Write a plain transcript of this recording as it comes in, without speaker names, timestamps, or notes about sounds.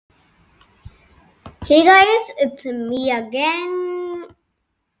Hey guys, it's me again,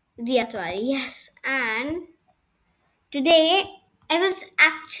 Riyatwari. Yes, and today I was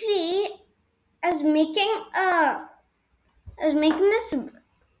actually I was making a I was making this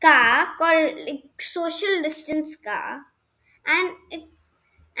car called like social distance car, and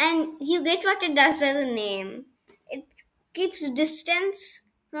you get what it does by the name. It keeps distance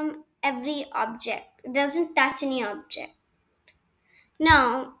from every object. It doesn't touch any object.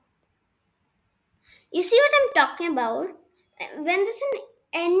 Now you see what I'm talking about? When there's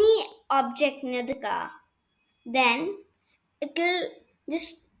any object near the car, then it'll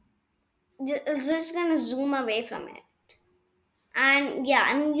just it's just gonna zoom away from it. And yeah,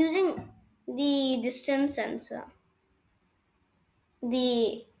 I'm using the distance sensor,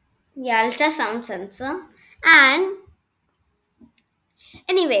 the ultrasound sensor. And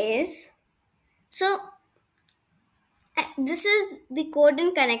anyways, so this is the code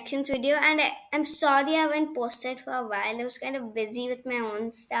and connections video, and I'm sorry I haven't posted for a while. I was kind of busy with my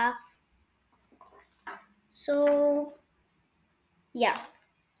own stuff. So yeah,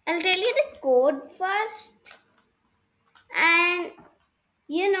 I'll tell you the code first. And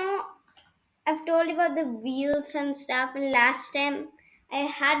you know, I've told you about the wheels and stuff, and last time I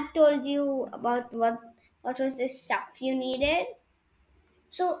had told you about what was the stuff you needed.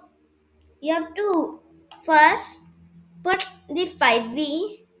 So you have to first put the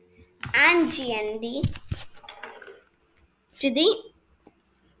 5V and GND to the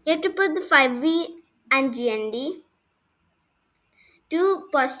you have to put the 5V and GND to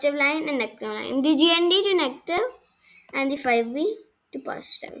positive line and negative line. The GND to negative and the 5V to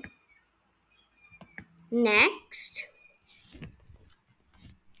positive. Next,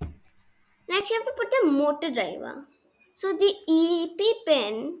 you have to put a motor driver. So the EP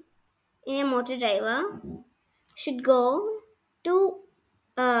pin in a motor driver should go to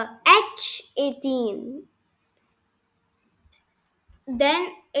H18.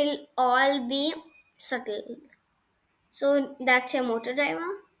 Then it'll all be subtle. So that's your motor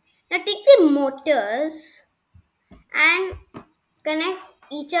driver. Now take the motors and connect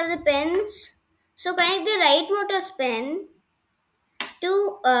each of the pins. So connect the right motor's pin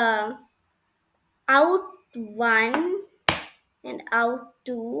to out 1 and out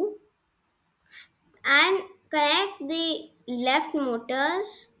 2, and connect the left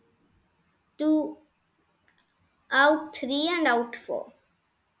motors to out 3 and out 4.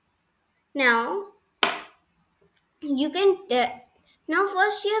 Now you can now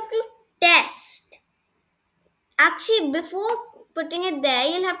first you have to test. Actually, before putting it there,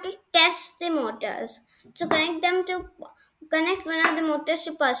 you'll have to test the motors. So connect one of the motors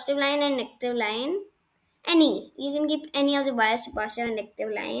to positive line and negative line. Any you can keep any of the wires to positive and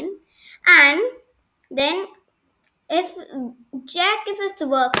negative line, and then if check if it's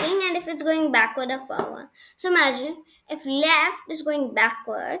working and if it's going backward or forward. So imagine if left is going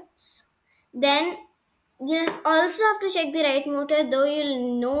backwards, then you also have to check the right motor, though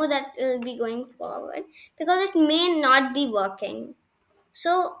you'll know that it'll be going forward because it may not be working.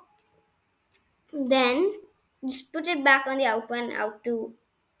 So then just put it back on the out one, out two.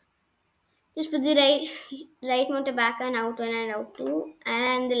 Just put the right motor back on out one and out two,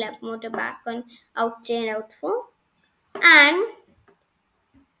 and the left motor back on out three and out four. And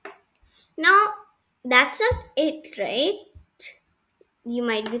now that's not it, right? You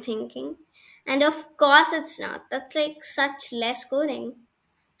might be thinking. And of course it's not. That's like such less coding.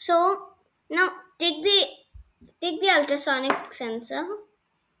 So now take the ultrasonic sensor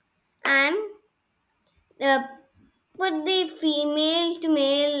and uh, put the female to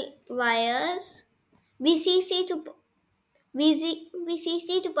male wires VCC to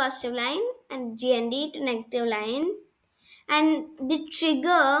VCC to positive line and GND to negative line, and the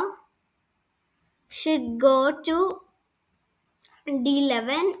trigger should go to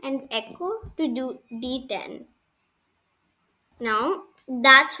D11 and echo to do D10. Now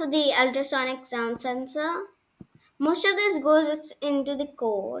that's for the ultrasonic sound sensor. Most of this goes into the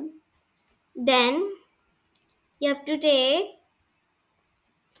code. Then you have to take,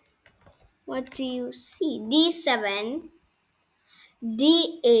 what do you see? D7,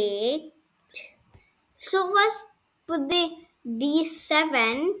 D8. So first put the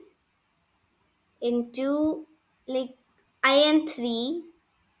D7 into like IN3,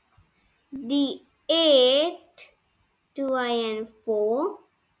 D8 to IN4,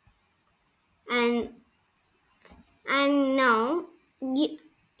 and now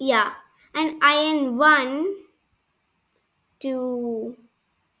yeah, and IN1 to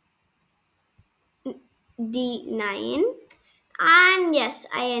D9, and yes,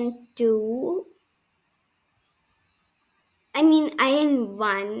 IN2, I N 2, I mean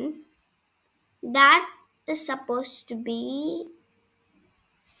IN1 That is supposed to be,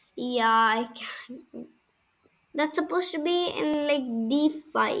 yeah, I can. That's supposed to be in like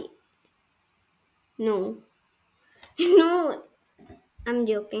D5. No, no, I'm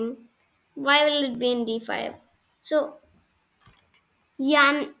joking. Why will it be in D5? So,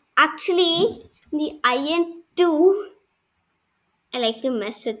 yeah, actually, the IN2, I like to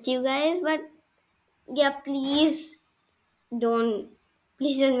mess with you guys, but yeah, don't,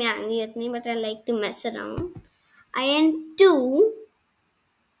 please don't be angry with me, but I like to mess around. IN2,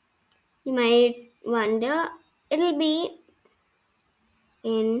 you might wonder, it'll be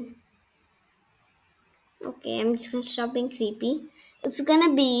in, okay, I'm just gonna stop being creepy. It's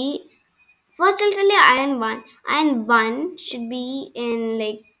gonna be, first I'll tell you IN1. IN1 should be in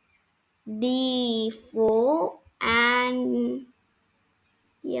like D4, and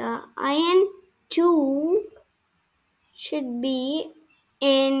yeah, IN2 should be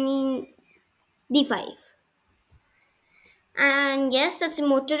in D5. And yes, that's the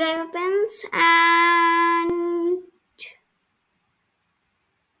motor drive weapons. And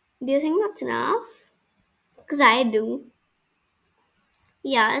do you think that's enough? Because I do.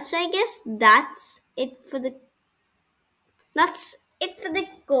 Yeah, so I guess that's it for the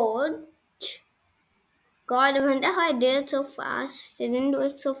code. God, I wonder how I did it so fast. I didn't do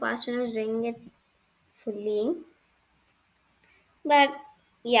it so fast when I was doing it fully. But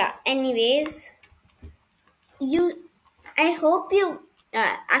yeah, anyways, you I hope you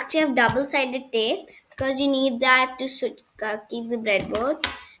actually have double-sided tape because you need that to keep the breadboard.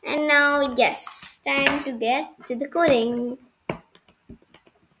 And now, yes, time to get to the coding.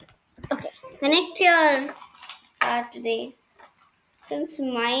 Okay, connect your today. Since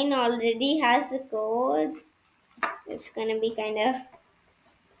mine already has the code, it's gonna be kind of,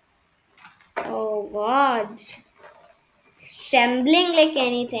 oh god, trembling like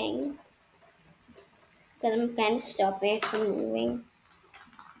anything. Because I'm kind of stopping it from moving.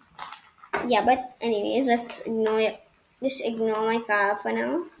 Yeah, but anyways, let's ignore it. Just ignore my car for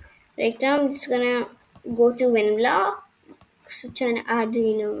now. Right now, I'm just gonna go to WinBlock, search an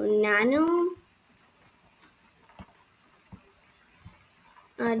Arduino Nano.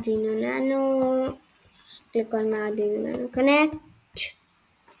 Arduino Nano. Click on my Arduino Nano Connect.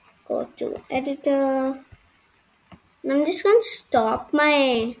 Go to editor. And I'm just gonna stop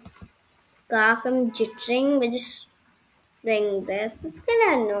my car from jittering by just doing this. It's kind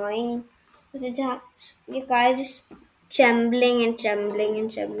of annoying because your car is just trembling and trembling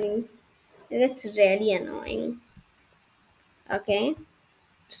and trembling. It's really annoying. Okay,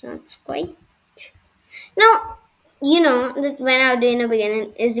 so that's quite. Now, you know that when Arduino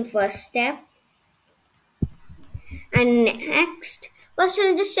beginning is the first step, and next, first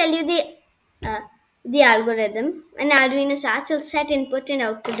I'll just tell you the algorithm. When Arduino starts, you'll set input and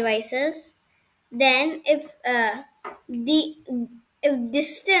output devices. Then, the if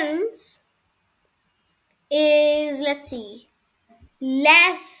distance is, let's see,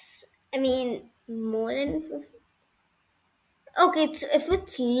 less, I mean more than 50. Okay, if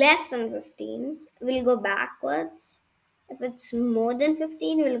it's less than 15, we'll go backwards. If it's more than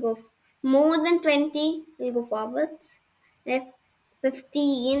 15, we'll go more than 20, we'll go forwards. If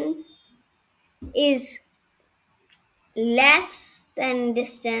 15 is less than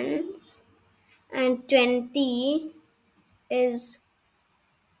distance and 20 is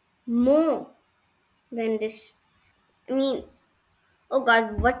more than this, I mean, oh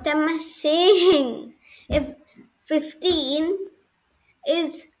god, what am I saying? If 15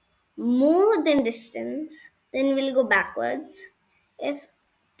 is more than distance, then we'll go backwards. If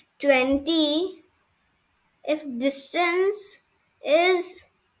 20, if distance is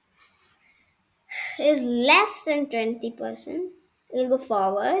is less than 20%, we'll go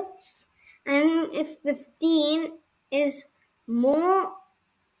forwards. And if 15 is more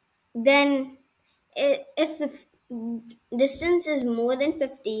than, if distance is more than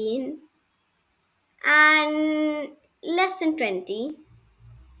 15 and less than 20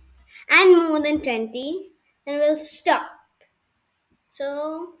 and more than 20, then we'll stop.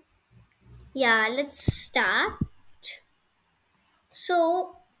 So, yeah, let's start.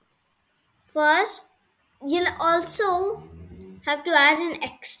 So, first, you'll also have to add an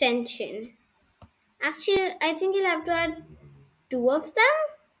extension. Actually, I think you'll have to add two of them.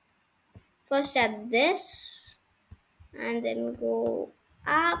 First, add this, and then go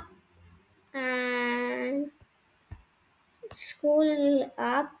up and scroll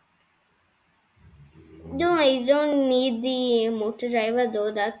up. No, I don't need the motor driver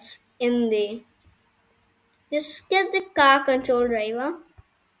though, that's in the. Just get the car control driver.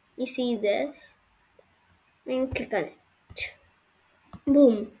 You see this, and click on it.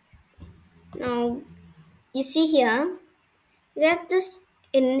 Boom. Now you see here, get this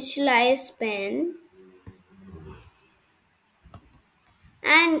initialize pen,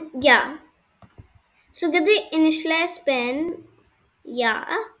 and yeah, so get the initialize pen, yeah,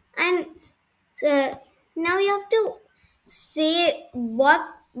 and so now you have to say what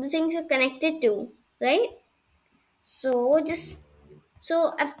the things are connected to, right? So just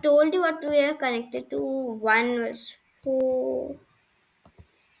so I've told you what we are connected to. One was 4,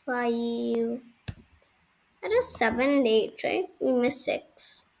 5. That was 7 and 8, right? We missed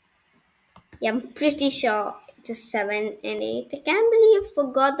 6. Yeah, I'm pretty sure it was 7 and 8. I can't believe I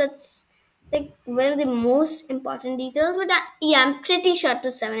forgot that's like one of the most important details, but yeah, I'm pretty sure it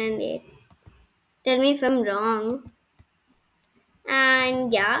was 7 and 8. Tell me if I'm wrong.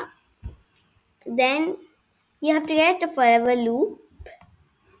 And yeah, then you have to get a forever loop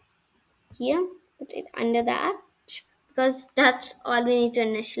here, put it under that because that's all we need to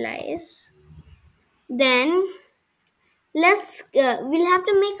initialize. Then we'll have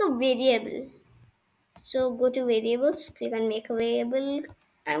to make a variable. So go to variables, click on make a variable.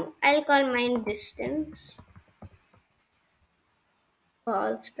 I'll call mine distance.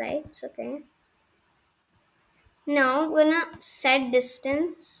 All sprites, okay. Now we're gonna set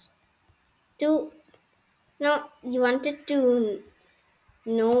distance to. Now you wanted to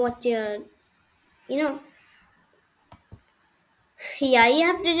know what you know, yeah, you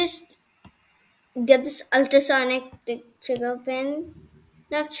have to just get this ultrasonic trigger pin.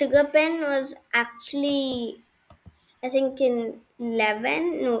 Now trigger pin was actually, I think, in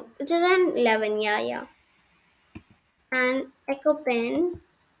 11. No, it was on 11. Yeah, yeah. And echo pin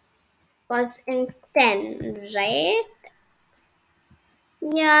was in 10, right?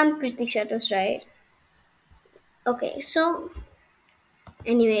 Yeah, I'm pretty sure it was right. Okay, so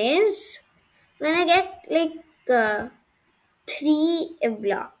anyways, when I get like three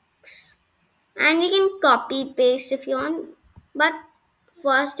blocks, and we can copy paste if you want, but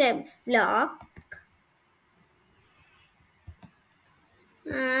first a block,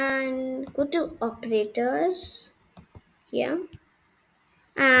 and go to operators here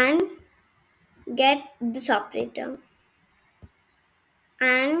and get this operator,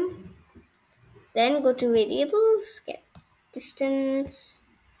 and then go to variables, get distance,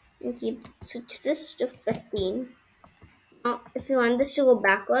 and keep switch this to 15. Now if you want this to go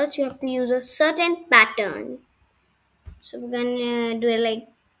backwards, you have to use a certain pattern. So we're gonna do it like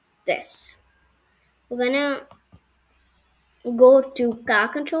this. We're gonna go to car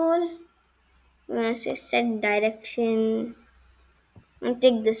control. We're gonna say set direction and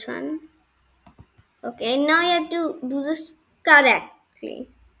take this one. Okay, now you have to do this correctly.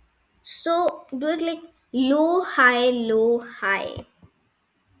 So do it like low, high, low, high.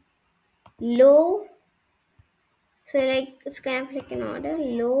 Low, so like it's kind of like an order.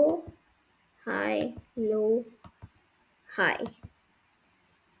 Low, high, low, high.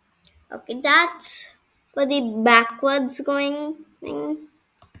 Okay, that's for the backwards going thing.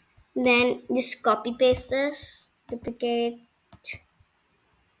 Then just copy paste this, duplicate,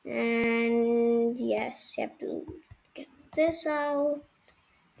 and yes, you have to get this out,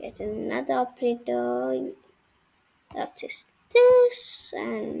 get another operator, that is this,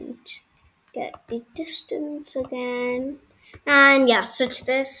 and get the distance again, and yeah, switch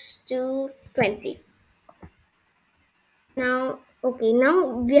this to 20. Now, okay, now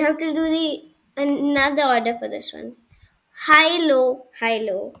we have to do the another order for this one. High, low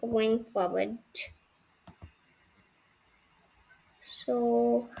for going forward.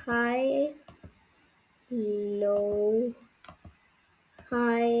 So high, low,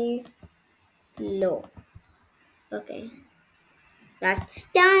 high, low. Okay,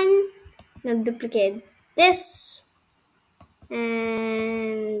 that's done. Now duplicate this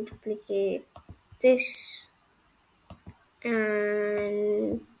and duplicate this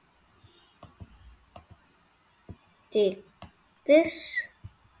and take this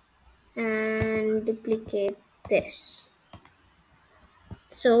and duplicate this.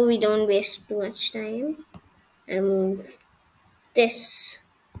 So we don't waste too much time and move this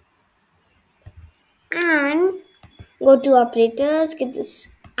and go to operators, get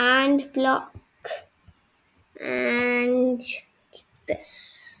this and block and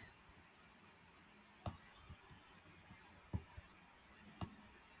this.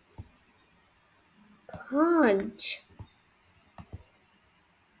 God.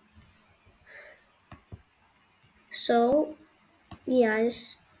 So yeah,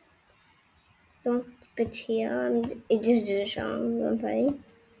 just don't keep it here. It just did it wrong. Don't worry.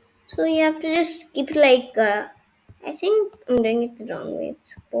 So you have to just keep it like. I think I'm doing it the wrong way.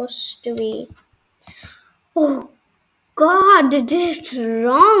 It's supposed to be. Oh God! I did it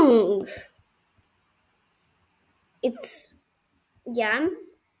wrong. It's yeah.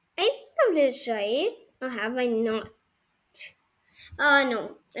 I think I did it right. Or have I not?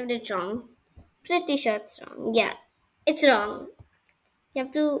 No, I did it wrong. Pretty sure it's wrong. Yeah, it's wrong. You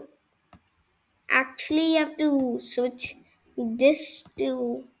have to you have to switch this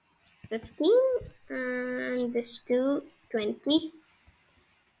to 15 and this to 20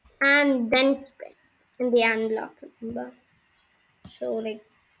 and then keep it in the unlock number. So like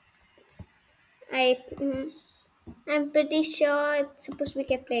I I'm pretty sure it's supposed to be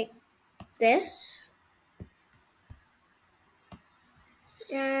kept like this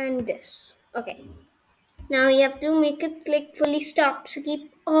and this. Okay. Now you have to make it like fully stopped. So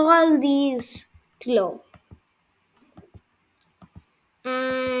keep all these to low.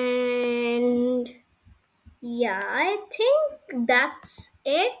 And yeah, I think that's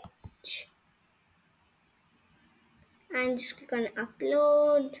it. And just click on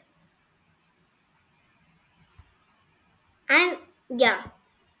upload. And yeah.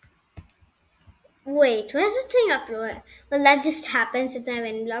 Wait, where's the thing upload? Well, that just happens with my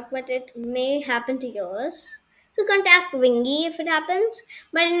WinBlock, but it may happen to yours. So contact Wingy if it happens.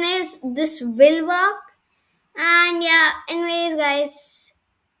 But anyways, this will work. And yeah, anyways, guys,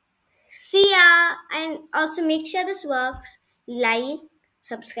 see ya. And also make sure this works. Like,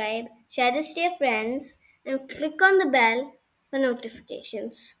 subscribe, share this to your friends, and click on the bell for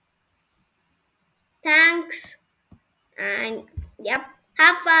notifications. Thanks. And yep,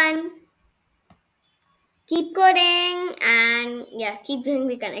 have fun. Keep coding and yeah, keep doing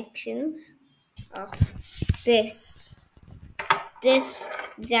the connections of this this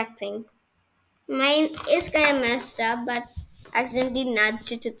exact thing. Mine is kind of messed up, but accidentally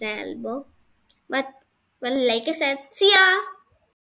nudged it with my elbow. But well, like I said, see ya.